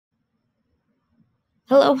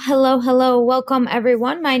Hello, hello, hello. Welcome,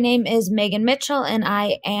 everyone. My name is Megan Mitchell, and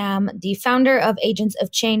I am the founder of Agents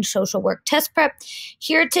of Change Social Work Test Prep,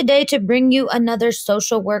 here today to bring you another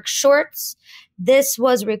social work shorts. This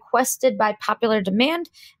was requested by popular demand,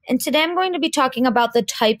 and today I'm going to be talking about the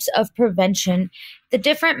types of prevention, the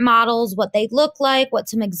different models, what they look like, what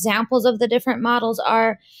some examples of the different models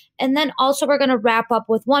are, and then also we're going to wrap up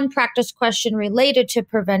with one practice question related to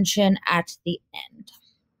prevention at the end.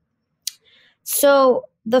 So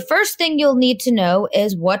the first thing you'll need to know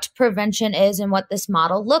is what prevention is and what this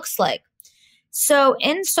model looks like. So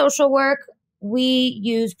in social work, we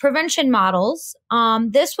use prevention models.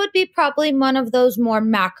 This would be probably one of those more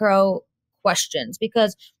macro questions,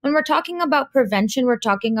 because when we're talking about prevention, we're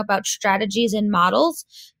talking about strategies and models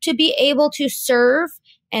to be able to serve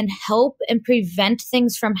and help and prevent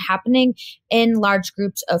things from happening in large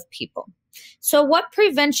groups of people. So what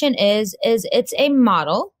prevention is it's a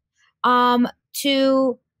model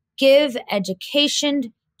to give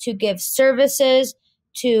education, to give services,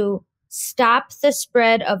 to stop the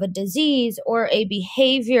spread of a disease or a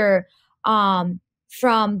behavior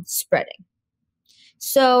from spreading.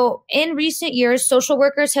 So in recent years, social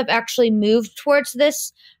workers have actually moved towards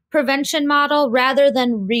this prevention model rather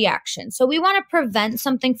than reaction. So we want to prevent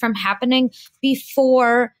something from happening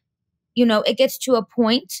before it gets to a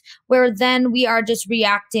point where then we are just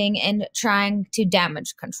reacting and trying to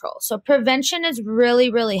damage control. So prevention is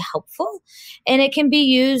really, really helpful, and it can be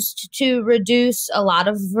used to reduce a lot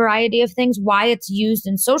of variety of things. Why it's used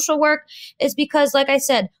in social work is because, like I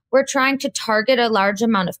said, we're trying to target a large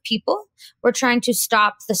amount of people. We're trying to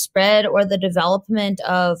stop the spread or the development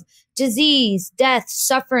of disease, death,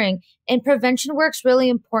 suffering. And prevention work's really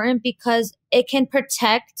important because it can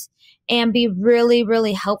protect and be really,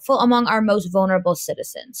 really helpful among our most vulnerable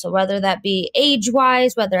citizens. So whether that be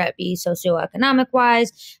age-wise, whether it be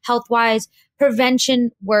socioeconomic-wise, health-wise,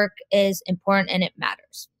 prevention work is important and it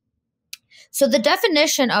matters. So the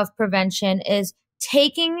definition of prevention is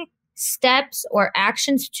taking steps or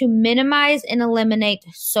actions to minimize and eliminate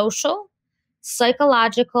social,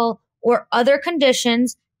 psychological, or other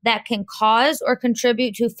conditions that can cause or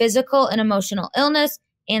contribute to physical and emotional illness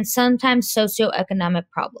and sometimes socioeconomic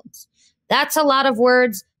problems. That's a lot of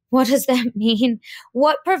words. What does that mean?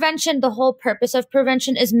 The whole purpose of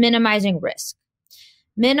prevention is minimizing risk.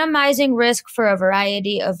 Minimizing risk for a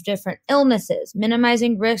variety of different illnesses,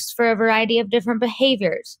 minimizing risks for a variety of different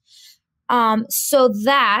behaviors, so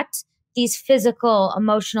that these physical,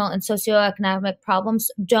 emotional, and socioeconomic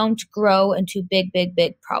problems don't grow into big, big,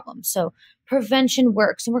 big problems. So prevention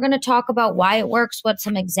works. And we're going to talk about why it works, what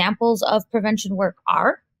some examples of prevention work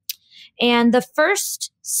are. And the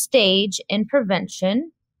first stage in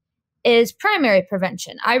prevention is primary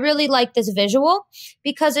prevention. I really like this visual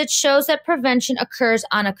because it shows that prevention occurs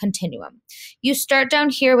on a continuum. You start down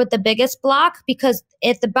here with the biggest block because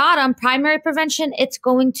at the bottom, primary prevention, it's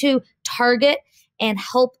going to target and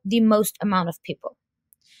help the most amount of people.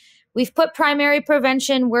 We've put primary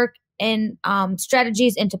prevention work and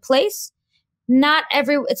strategies into place.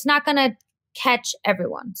 It's not going to catch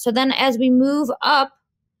everyone. So then as we move up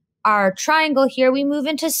our triangle here, we move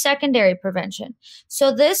into secondary prevention.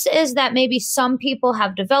 So this is that maybe some people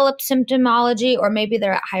have developed symptomology or maybe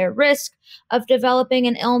they're at higher risk of developing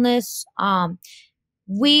an illness.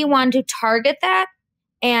 We want to target that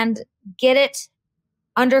and get it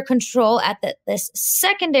under control at this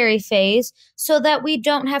secondary phase so that we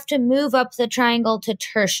don't have to move up the triangle to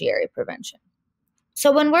tertiary prevention.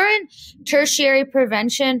 So when we're in tertiary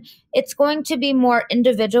prevention, it's going to be more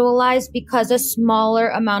individualized because a smaller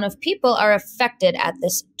amount of people are affected at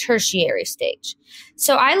this tertiary stage.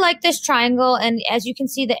 So I like this triangle, and as you can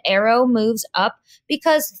see, the arrow moves up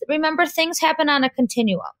because remember, things happen on a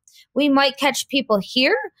continuum. We might catch people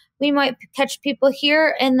here, we might catch people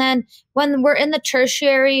here, and then when we're in the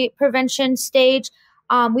tertiary prevention stage,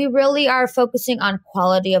 we really are focusing on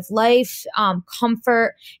quality of life,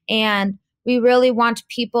 comfort, and we really want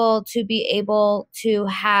people to be able to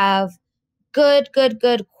have good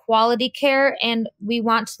quality care, and we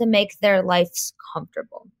want to make their lives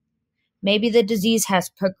comfortable. Maybe the disease has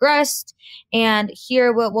progressed, and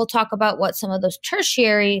here we'll talk about what some of those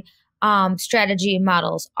tertiary strategy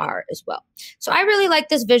models are as well. So I really like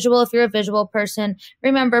this visual if you're a visual person.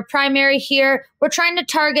 Remember, primary here, we're trying to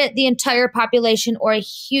target the entire population or a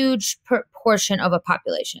huge portion of a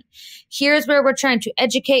population. Here's where we're trying to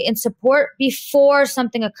educate and support before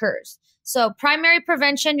something occurs. So primary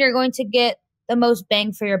prevention, you're going to get the most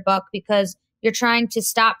bang for your buck because you're trying to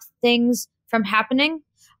stop things from happening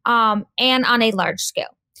and on a large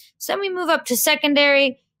scale. So then we move up to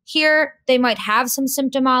secondary. Here, they might have some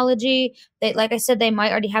symptomology. Like I said, they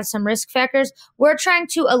might already have some risk factors. We're trying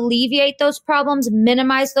to alleviate those problems,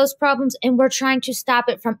 minimize those problems, and we're trying to stop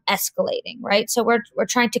it from escalating, right? So we're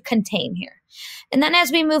trying to contain here. And then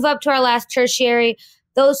as we move up to our last tertiary,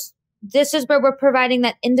 this is where we're providing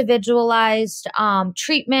that individualized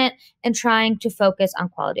treatment and trying to focus on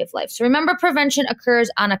quality of life. So remember, prevention occurs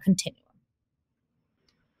on a continuum.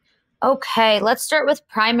 Okay, let's start with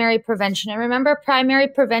primary prevention. And remember, primary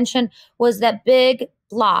prevention was that big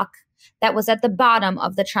block that was at the bottom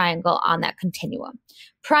of the triangle on that continuum.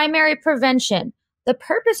 Primary prevention. The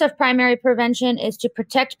purpose of primary prevention is to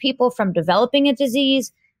protect people from developing a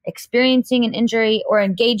disease, experiencing an injury, or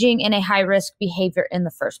engaging in a high-risk behavior in the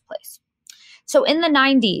first place. So in the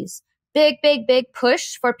 90s, big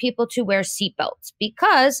push for people to wear seatbelts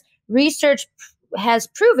because research has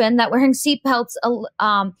proven that wearing seatbelts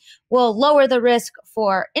will lower the risk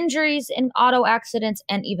for injuries in auto accidents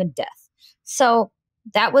and even death. So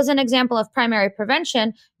that was an example of primary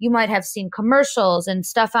prevention. You might have seen commercials and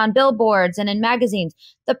stuff on billboards and in magazines.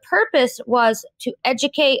 The purpose was to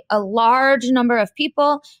educate a large number of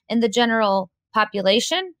people in the general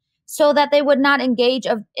population so that they would not engage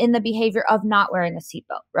in the behavior of not wearing a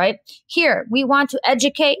seatbelt, right? Here, we want to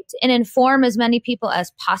educate and inform as many people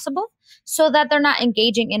as possible so that they're not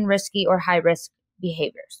engaging in risky or high-risk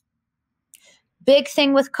behaviors. Big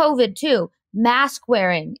thing with COVID too, mask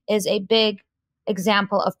wearing is a big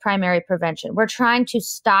example of primary prevention. We're trying to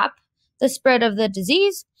stop the spread of the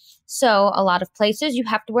disease. So a lot of places you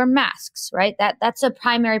have to wear masks, right? That's a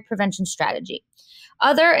primary prevention strategy.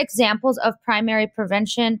 Other examples of primary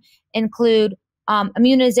prevention include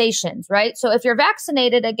immunizations, right? So if you're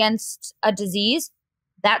vaccinated against a disease,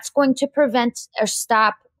 that's going to prevent or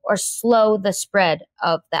stop or slow the spread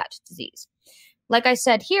of that disease. Like I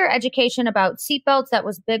said here, education about seatbelts, that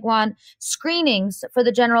was a big one. Screenings for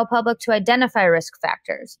the general public to identify risk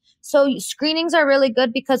factors. So screenings are really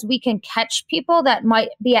good because we can catch people that might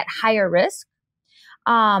be at higher risk.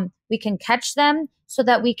 We can catch them so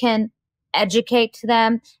that we can educate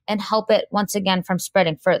them and help it once again from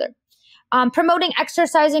spreading further. Promoting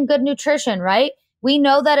exercise and good nutrition, right? We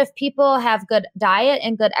know that if people have good diet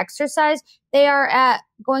and good exercise, they are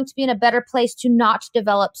going to be in a better place to not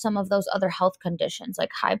develop some of those other health conditions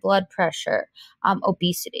like high blood pressure,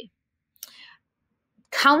 obesity.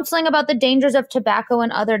 Counseling about the dangers of tobacco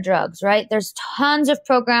and other drugs, right? There's tons of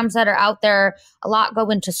programs that are out there. A lot go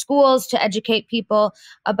into schools to educate people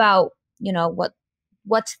about,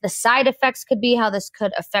 what the side effects could be, how this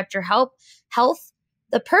could affect your health.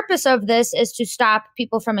 The purpose of this is to stop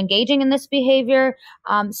people from engaging in this behavior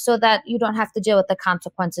so that you don't have to deal with the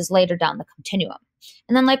consequences later down the continuum.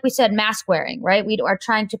 And then, like we said, mask wearing, right? We are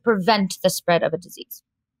trying to prevent the spread of a disease.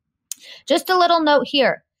 Just a little note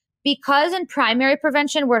here, because in primary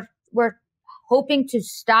prevention, we're hoping to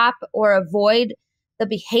stop or avoid the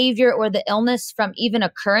behavior or the illness from even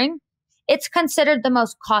occurring. It's considered the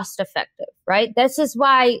most cost effective, right? This is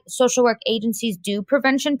why social work agencies do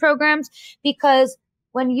prevention programs, because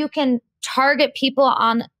when you can target people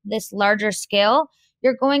on this larger scale,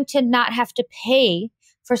 you're going to not have to pay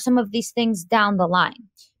for some of these things down the line.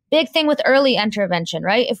 Big thing with early intervention,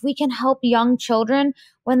 right? If we can help young children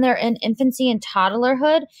when they're in infancy and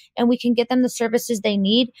toddlerhood and we can get them the services they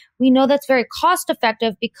need, we know that's very cost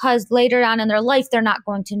effective because later on in their life, they're not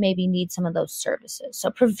going to maybe need some of those services.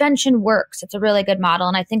 So prevention works. It's a really good model.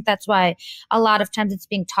 And I think that's why a lot of times it's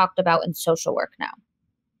being talked about in social work now.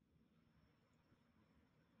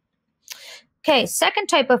 Okay, second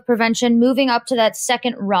type of prevention, moving up to that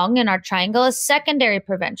second rung in our triangle, is secondary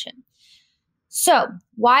prevention. So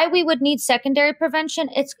why we would need secondary prevention?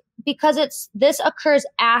 It's because this occurs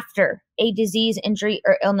after a disease, injury,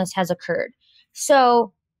 or illness has occurred.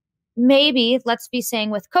 So maybe, let's be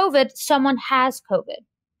saying with COVID, someone has COVID.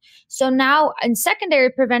 So now in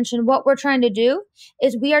secondary prevention, what we're trying to do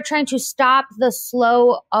is we are trying to stop the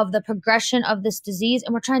slow of the progression of this disease,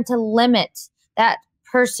 and we're trying to limit that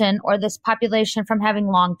person or this population from having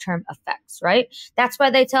long-term effects, right? That's why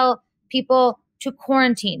they tell people to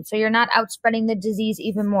quarantine, so you're not out spreading the disease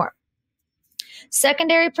even more.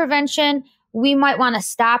 Secondary prevention, we might want to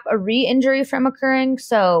stop a re-injury from occurring.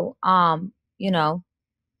 So,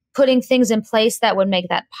 putting things in place that would make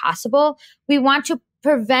that possible. We want to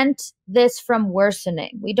prevent this from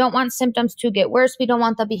worsening. We don't want symptoms to get worse. We don't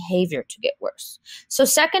want the behavior to get worse. So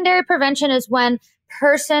secondary prevention is when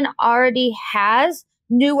person already has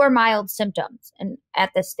new or mild symptoms and at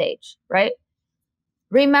this stage, right?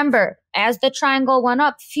 Remember, as the triangle went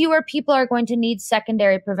up, fewer people are going to need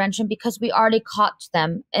secondary prevention because we already caught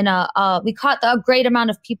them we caught a great amount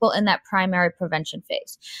of people in that primary prevention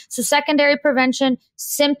phase. So secondary prevention,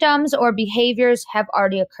 symptoms or behaviors have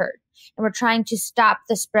already occurred, and we're trying to stop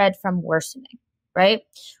the spread from worsening, right?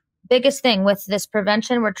 Biggest thing with this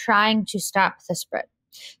prevention, we're trying to stop the spread.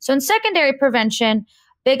 So in secondary prevention,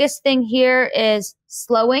 biggest thing here is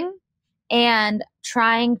slowing and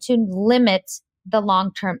trying to limit the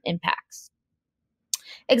long-term impacts.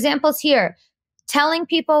 Examples here, telling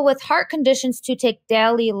people with heart conditions to take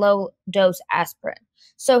daily low-dose aspirin.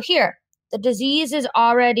 So here, the disease is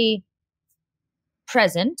already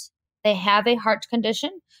present. They have a heart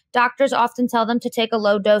condition. Doctors often tell them to take a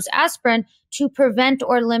low-dose aspirin to prevent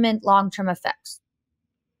or limit long-term effects.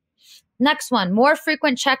 Next one, more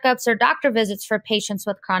frequent checkups or doctor visits for patients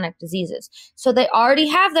with chronic diseases. So they already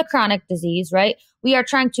have the chronic disease, right? We are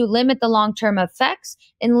trying to limit the long-term effects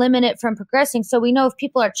and limit it from progressing. So we know if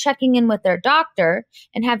people are checking in with their doctor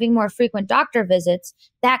and having more frequent doctor visits,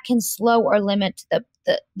 that can slow or limit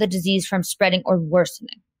the disease from spreading or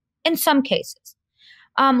worsening in some cases.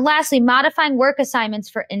 Lastly, modifying work assignments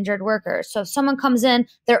for injured workers. So if someone comes in,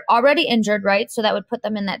 they're already injured, right? So that would put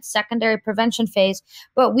them in that secondary prevention phase,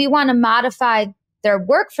 but we want to modify their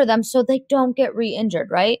work for them so they don't get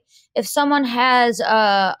re-injured, right? If someone has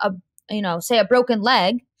say a broken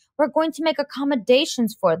leg, we're going to make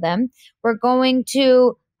accommodations for them. We're going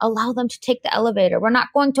to allow them to take the elevator. We're not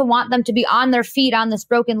going to want them to be on their feet on this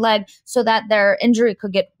broken leg so that their injury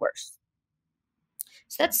could get worse.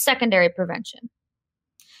 So that's secondary prevention.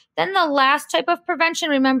 Then the last type of prevention,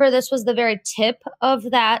 remember this was the very tip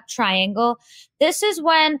of that triangle. This is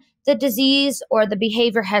when the disease or the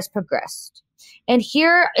behavior has progressed. And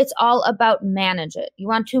here it's all about manage it. You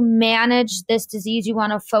want to manage this disease. You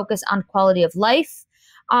want to focus on quality of life.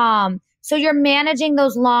 So you're managing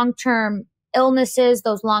those long-term illnesses,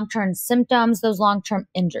 those long-term symptoms, those long-term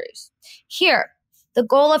injuries. Here, the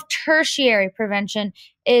goal of tertiary prevention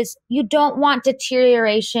is you don't want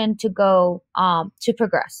deterioration to go to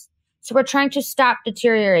progress. So we're trying to stop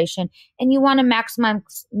deterioration, and you want to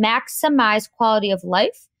maximize quality of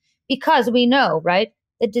life because we know, right,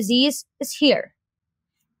 the disease is here.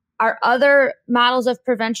 Our other models of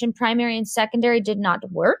prevention, primary and secondary, did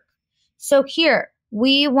not work. So here,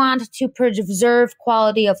 we want to preserve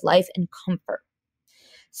quality of life and comfort.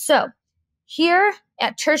 So here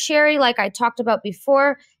at tertiary, like I talked about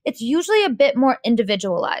before, it's usually a bit more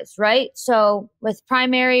individualized, right? So with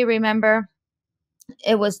primary, remember,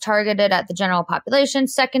 it was targeted at the general population.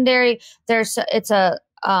 Secondary, there's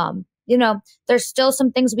still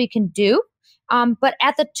some things we can do. But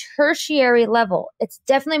at the tertiary level, it's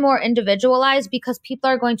definitely more individualized because people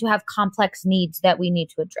are going to have complex needs that we need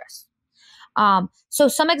to address. So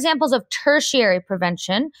some examples of tertiary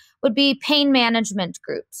prevention would be pain management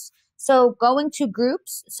groups. So going to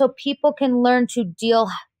groups so people can learn to deal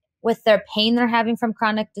with their pain they're having from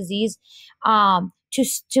chronic disease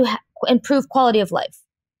to improve quality of life.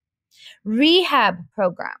 Rehab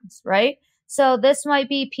programs, right? So this might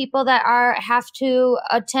be people that have to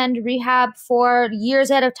attend rehab for years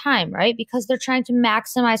at a time, right? Because they're trying to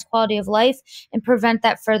maximize quality of life and prevent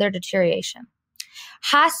that further deterioration.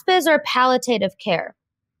 Hospice or palliative care.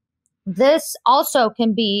 This also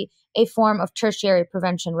can be a form of tertiary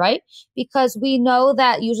prevention, right? Because we know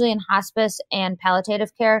that usually in hospice and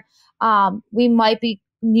palliative care, we might be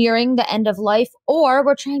nearing the end of life, or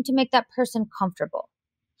we're trying to make that person comfortable.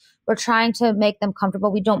 We're trying to make them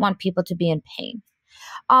comfortable. We don't want people to be in pain.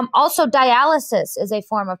 Also, dialysis is a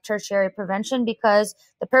form of tertiary prevention because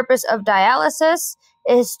the purpose of dialysis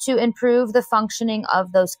is to improve the functioning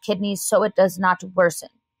of those kidneys so it does not worsen.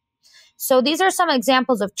 So these are some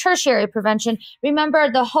examples of tertiary prevention.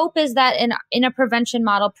 Remember, the hope is that in a prevention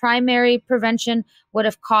model, primary prevention would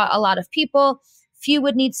have caught a lot of people. Few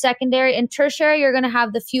would need secondary. In tertiary, you're going to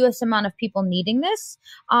have the fewest amount of people needing this.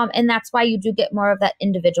 And that's why you do get more of that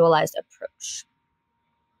individualized approach.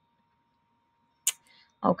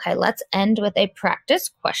 Okay, let's end with a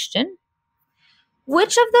practice question.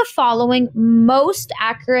 Which of the following most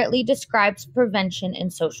accurately describes prevention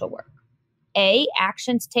in social work? A,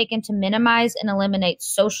 actions taken to minimize and eliminate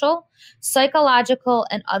social, psychological,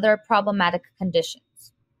 and other problematic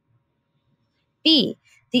conditions. B,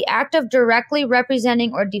 the act of directly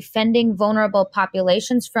representing or defending vulnerable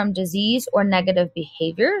populations from disease or negative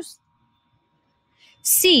behaviors.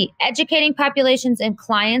 C, educating populations and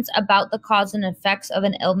clients about the cause and effects of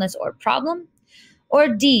an illness or problem. Or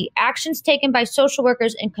D, actions taken by social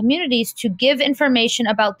workers and communities to give information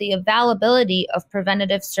about the availability of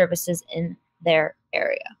preventative services in their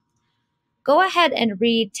area. Go ahead and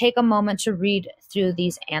take a moment to read through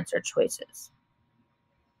these answer choices.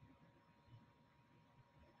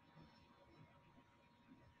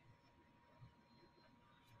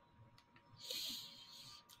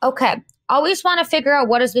 Okay, always want to figure out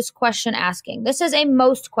what is this question asking. This is a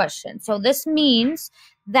most question. So this means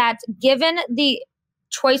that given the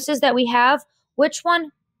choices that we have, which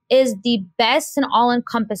one is the best and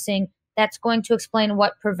all-encompassing that's going to explain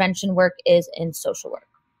what prevention work is in social work.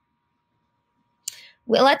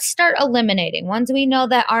 Well, let's start eliminating ones we know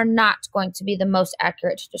that are not going to be the most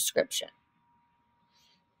accurate description.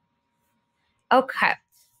 Okay.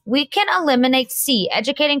 We can eliminate C,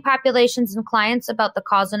 educating populations and clients about the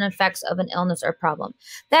cause and effects of an illness or problem.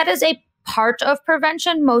 That is a part of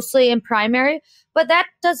prevention, mostly in primary, but that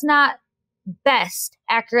does not best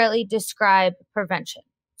accurately describe prevention.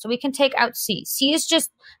 So we can take out C. C is just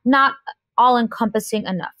not all-encompassing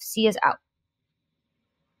enough. C is out.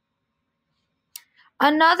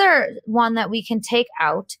 Another one that we can take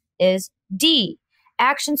out is D,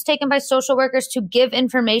 actions taken by social workers to give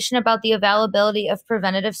information about the availability of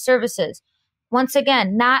preventative services. Once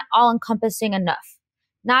again, not all-encompassing enough.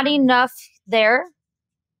 Not enough there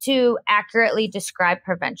to accurately describe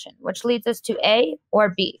prevention, which leads us to A or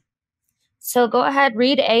B. So go ahead,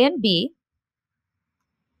 read A and B.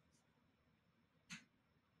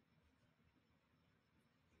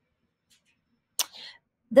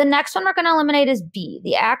 The next one we're going to eliminate is B,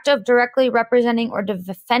 the act of directly representing or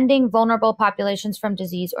defending vulnerable populations from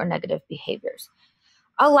disease or negative behaviors.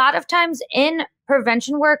 A lot of times in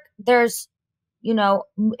prevention work, there's,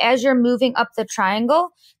 as you're moving up the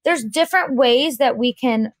triangle, there's different ways that we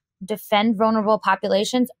can defend vulnerable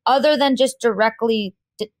populations other than just directly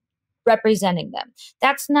representing them.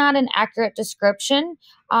 That's not an accurate description.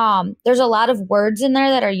 There's a lot of words in there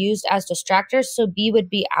that are used as distractors, so B would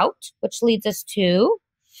be out, which leads us to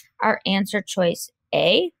our answer choice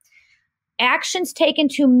A. Actions taken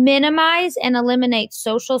to minimize and eliminate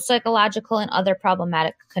social, psychological, and other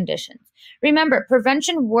problematic conditions. Remember,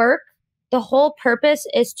 prevention work, the whole purpose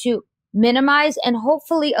is to minimize and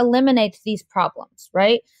hopefully eliminate these problems,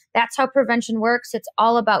 right? That's how prevention works. It's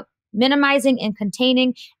all about minimizing and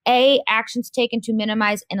containing. A, actions taken to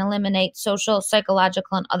minimize and eliminate social,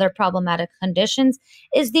 psychological, and other problematic conditions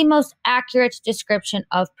is the most accurate description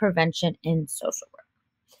of prevention in social work.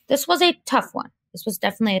 This was a tough one. This was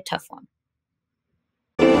definitely a tough one.